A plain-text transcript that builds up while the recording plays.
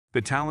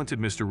The Talented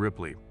Mr.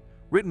 Ripley,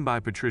 written by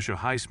Patricia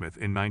Highsmith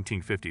in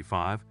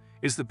 1955,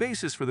 is the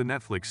basis for the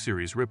Netflix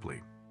series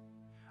Ripley.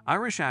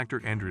 Irish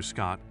actor Andrew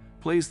Scott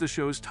plays the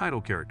show's title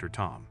character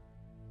Tom.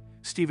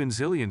 Steven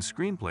Zillion's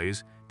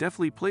screenplays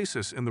deftly place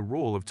us in the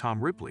role of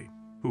Tom Ripley,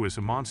 who is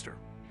a monster,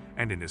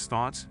 and in his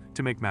thoughts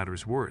to make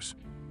matters worse.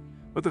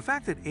 But the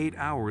fact that 8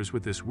 hours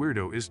with this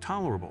weirdo is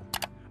tolerable,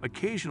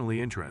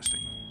 occasionally interesting,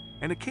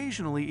 and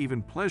occasionally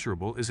even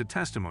pleasurable is a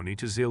testimony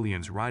to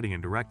Zillion's writing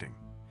and directing,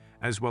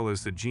 as well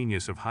as the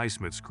genius of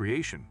Highsmith's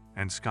creation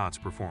and Scott's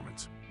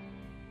performance.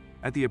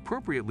 At the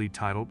appropriately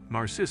titled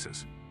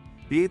Narcissus,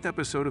 the 8th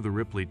episode of the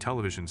Ripley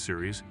television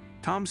series,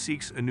 Tom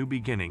seeks a new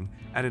beginning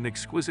at an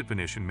exquisite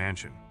Venetian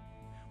mansion.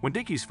 When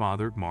Dickie's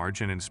father, Marge,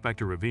 and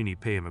Inspector Ravini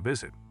pay him a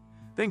visit,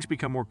 things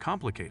become more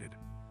complicated.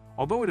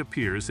 Although it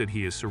appears that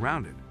he is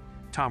surrounded,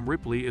 Tom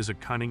Ripley is a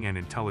cunning and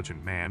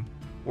intelligent man,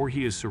 or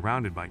he is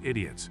surrounded by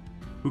idiots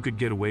who could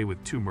get away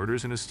with 2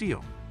 murders and a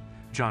steal.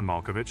 John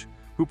Malkovich,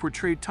 who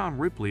portrayed Tom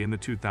Ripley in the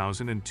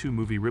 2002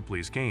 movie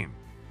Ripley's Game,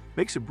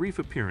 makes a brief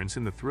appearance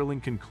in the thrilling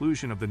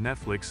conclusion of the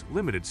Netflix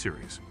limited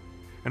series.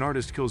 An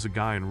artist kills a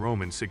guy in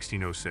Rome in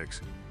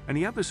 1606, and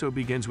the episode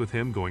begins with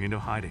him going into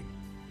hiding.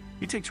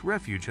 He takes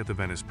refuge at the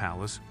Venice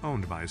Palace,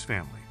 owned by his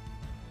family.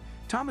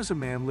 Tom is a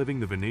man living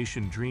the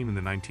Venetian dream in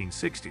the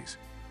 1960s,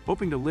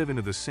 hoping to live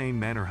into the same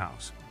manor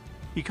house.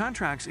 He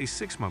contracts a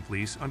 6-month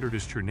lease under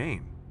his true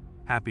name,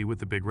 happy with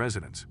the big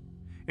residence.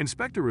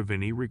 Inspector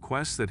Ravini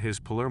requests that his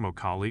Palermo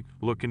colleague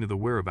look into the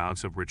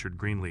whereabouts of Richard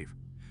Greenleaf,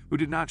 who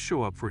did not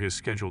show up for his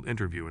scheduled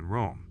interview in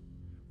Rome,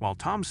 while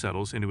Tom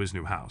settles into his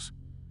new house.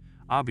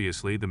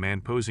 Obviously, the man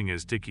posing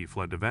as Dickie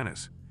fled to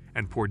Venice,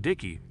 and poor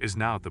Dickie is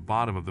now at the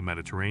bottom of the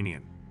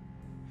Mediterranean.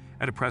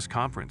 At a press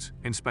conference,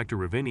 Inspector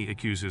Ravini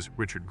accuses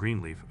Richard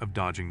Greenleaf of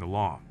dodging the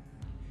law.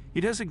 He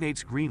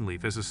designates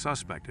Greenleaf as a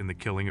suspect in the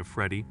killing of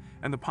Freddie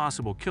and the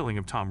possible killing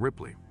of Tom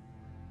Ripley.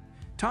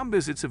 Tom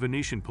visits a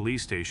Venetian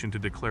police station to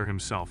declare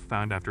himself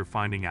found after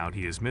finding out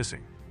he is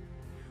missing.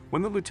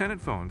 When the lieutenant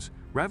phones,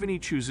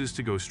 Ravini chooses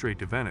to go straight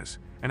to Venice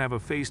and have a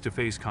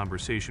face-to-face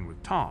conversation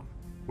with Tom,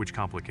 which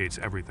complicates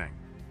everything.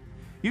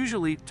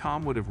 Usually,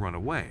 Tom would have run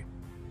away,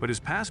 but his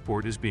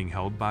passport is being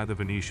held by the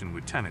Venetian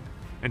lieutenant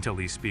until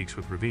he speaks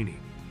with Ravini.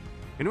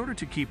 In order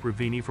to keep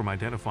Ravini from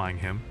identifying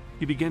him,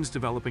 he begins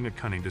developing a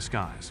cunning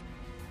disguise.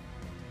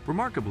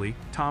 Remarkably,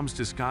 Tom's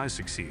disguise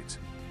succeeds,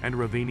 and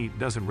Ravini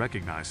doesn't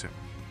recognize him.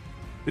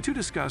 The two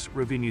discuss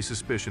Ravini's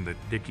suspicion that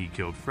Dickie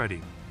killed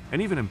Freddie,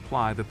 and even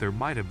imply that there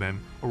might have been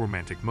a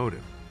romantic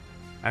motive.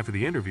 After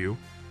the interview,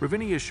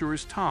 Ravini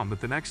assures Tom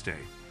that the next day,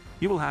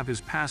 he will have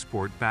his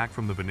passport back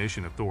from the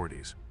Venetian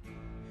authorities.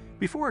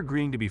 Before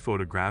agreeing to be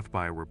photographed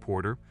by a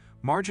reporter,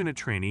 Marge, a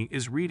trainee,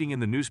 is reading in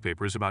the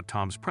newspapers about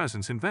Tom's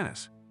presence in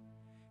Venice.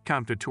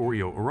 Count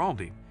Vittorio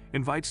Araldi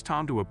invites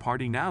Tom to a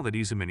party now that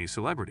he's a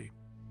mini-celebrity.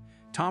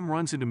 Tom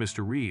runs into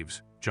Mr.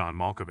 Reeves, John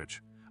Malkovich,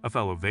 a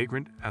fellow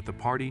vagrant, at the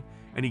party,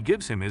 and he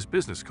gives him his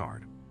business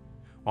card.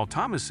 While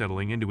Tom is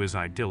settling into his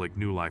idyllic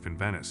new life in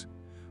Venice,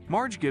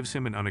 Marge gives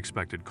him an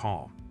unexpected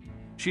call.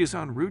 She is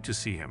en route to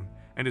see him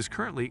and is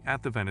currently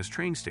at the Venice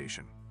train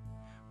station.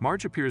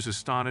 Marge appears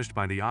astonished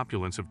by the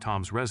opulence of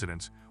Tom's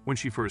residence when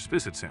she first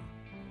visits him.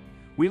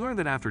 We learn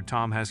that after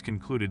Tom has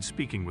concluded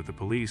speaking with the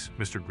police,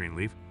 Mr.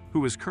 Greenleaf,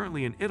 who is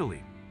currently in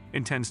Italy,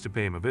 intends to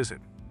pay him a visit.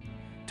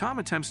 Tom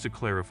attempts to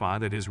clarify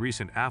that his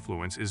recent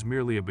affluence is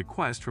merely a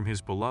bequest from his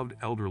beloved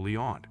elderly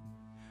aunt.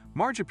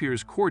 Marge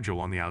appears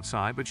cordial on the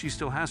outside, but she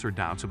still has her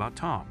doubts about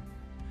Tom.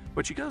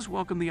 But she does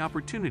welcome the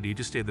opportunity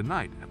to stay the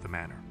night at the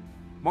manor.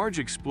 Marge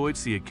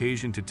exploits the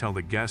occasion to tell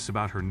the guests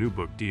about her new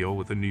book deal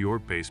with a New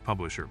York-based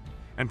publisher,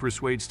 and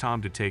persuades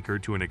Tom to take her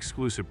to an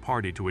exclusive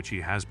party to which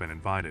he has been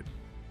invited.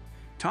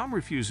 Tom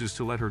refuses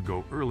to let her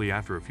go early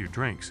after a few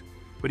drinks,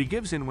 but he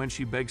gives in when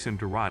she begs him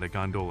to ride a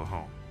gondola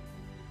home.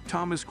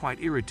 Tom is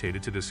quite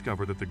irritated to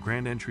discover that the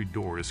grand entry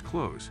door is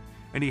closed,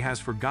 and he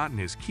has forgotten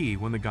his key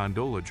when the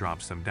gondola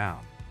drops them down.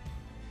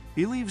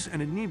 He leaves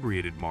an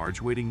inebriated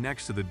Marge waiting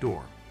next to the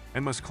door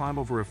and must climb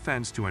over a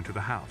fence to enter the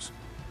house.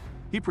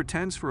 He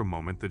pretends for a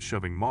moment that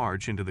shoving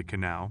Marge into the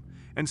canal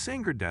and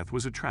saying her death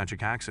was a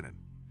tragic accident,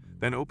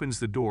 then opens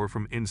the door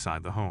from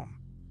inside the home.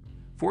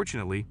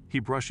 Fortunately, he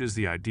brushes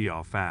the idea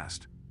off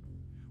fast.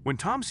 When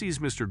Tom sees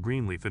Mr.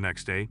 Greenleaf the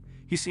next day,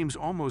 he seems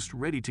almost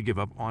ready to give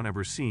up on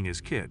ever seeing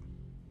his kid.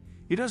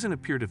 He doesn't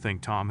appear to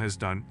think Tom has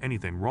done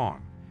anything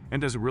wrong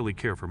and doesn't really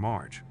care for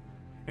Marge.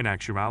 In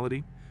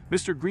actuality,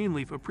 Mr.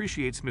 Greenleaf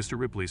appreciates Mr.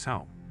 Ripley's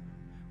help.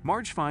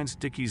 Marge finds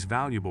Dickie's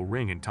valuable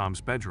ring in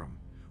Tom's bedroom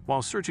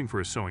while searching for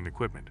his sewing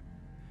equipment.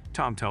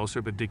 Tom tells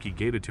her that Dickie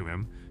gave it to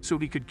him so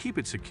he could keep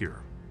it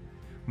secure.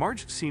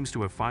 Marge seems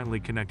to have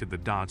finally connected the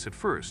dots at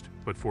first,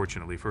 but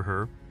fortunately for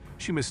her,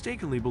 she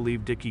mistakenly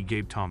believed Dickie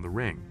gave Tom the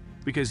ring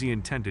because he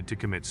intended to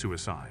commit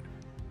suicide.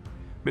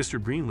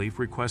 Mr. Greenleaf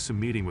requests a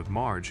meeting with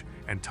Marge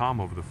and Tom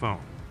over the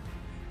phone.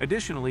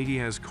 Additionally, he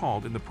has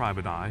called in the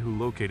private eye who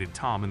located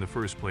Tom in the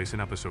first place in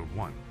episode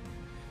 1.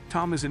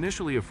 Tom is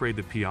initially afraid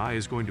the PI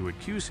is going to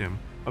accuse him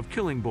of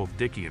killing both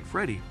Dickie and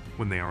Freddie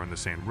when they are in the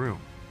same room.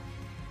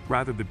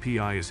 Rather, the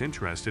PI is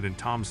interested in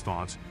Tom's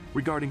thoughts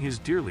regarding his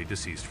dearly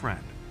deceased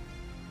friend.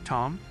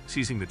 Tom,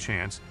 seizing the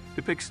chance,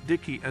 depicts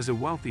Dickie as a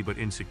wealthy but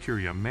insecure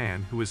young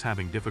man who is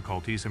having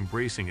difficulties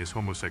embracing his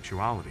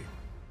homosexuality.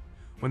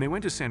 When they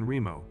went to San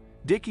Remo,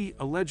 Dickie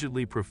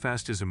allegedly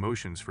professed his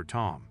emotions for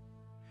Tom.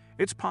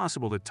 It's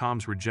possible that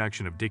Tom's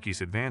rejection of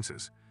Dickie's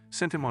advances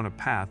sent him on a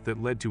path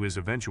that led to his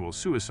eventual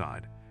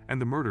suicide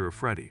and the murder of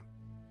Freddie.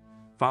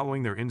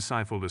 Following their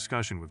insightful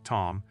discussion with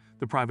Tom,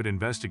 the private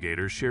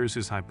investigator shares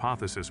his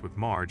hypothesis with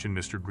Marge and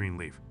Mr.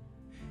 Greenleaf.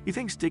 He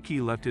thinks Dickie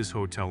left his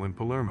hotel in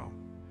Palermo,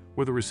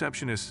 where the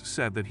receptionist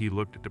said that he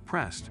looked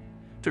depressed,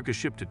 took a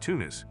ship to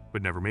Tunis,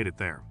 but never made it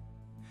there.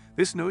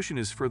 This notion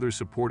is further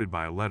supported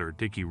by a letter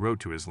Dickie wrote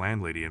to his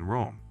landlady in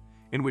Rome,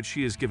 in which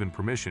she is given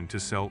permission to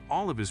sell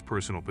all of his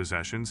personal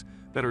possessions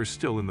that are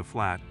still in the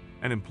flat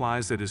and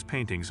implies that his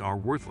paintings are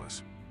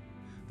worthless.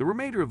 The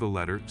remainder of the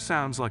letter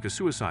sounds like a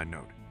suicide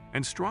note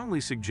and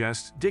strongly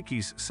suggests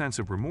Dickie's sense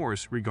of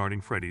remorse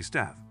regarding Freddie's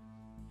death.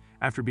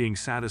 After being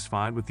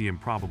satisfied with the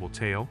improbable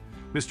tale,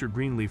 Mr.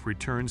 Greenleaf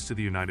returns to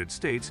the United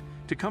States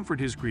to comfort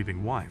his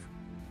grieving wife.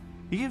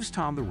 He gives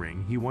Tom the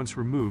ring he once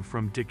removed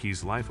from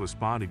Dickie's lifeless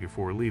body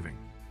before leaving.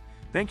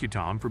 Thank you,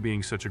 Tom, for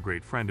being such a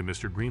great friend to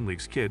Mr.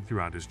 Greenleaf's kid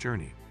throughout his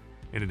journey.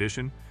 In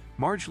addition,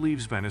 Marge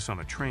leaves Venice on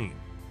a train,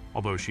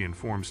 although she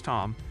informs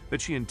Tom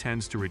that she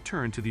intends to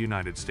return to the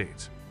United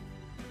States.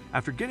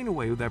 After getting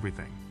away with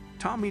everything,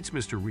 Tom meets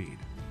Mr. Reed,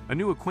 a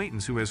new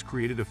acquaintance who has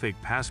created a fake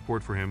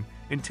passport for him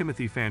in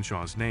Timothy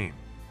Fanshaw's name.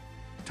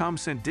 Tom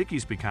sent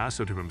Dickie's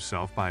Picasso to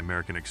himself by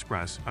American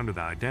Express under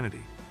that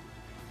identity.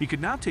 He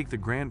could now take the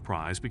grand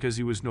prize because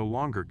he was no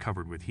longer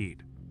covered with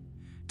heat.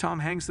 Tom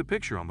hangs the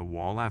picture on the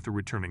wall after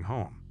returning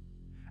home.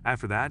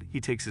 After that, he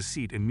takes a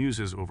seat and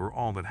muses over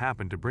all that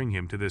happened to bring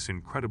him to this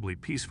incredibly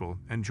peaceful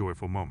and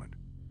joyful moment.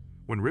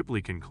 When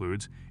Ripley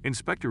concludes,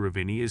 Inspector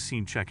Ravini is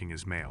seen checking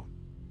his mail.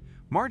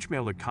 Marge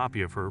mailed a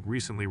copy of her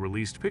recently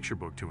released picture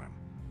book to him.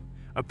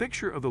 A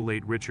picture of the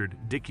late Richard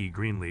Dickie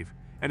Greenleaf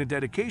and a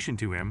dedication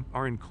to him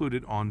are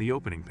included on the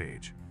opening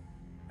page.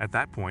 At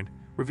that point,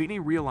 Ravini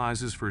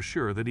realizes for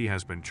sure that he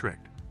has been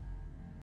tricked.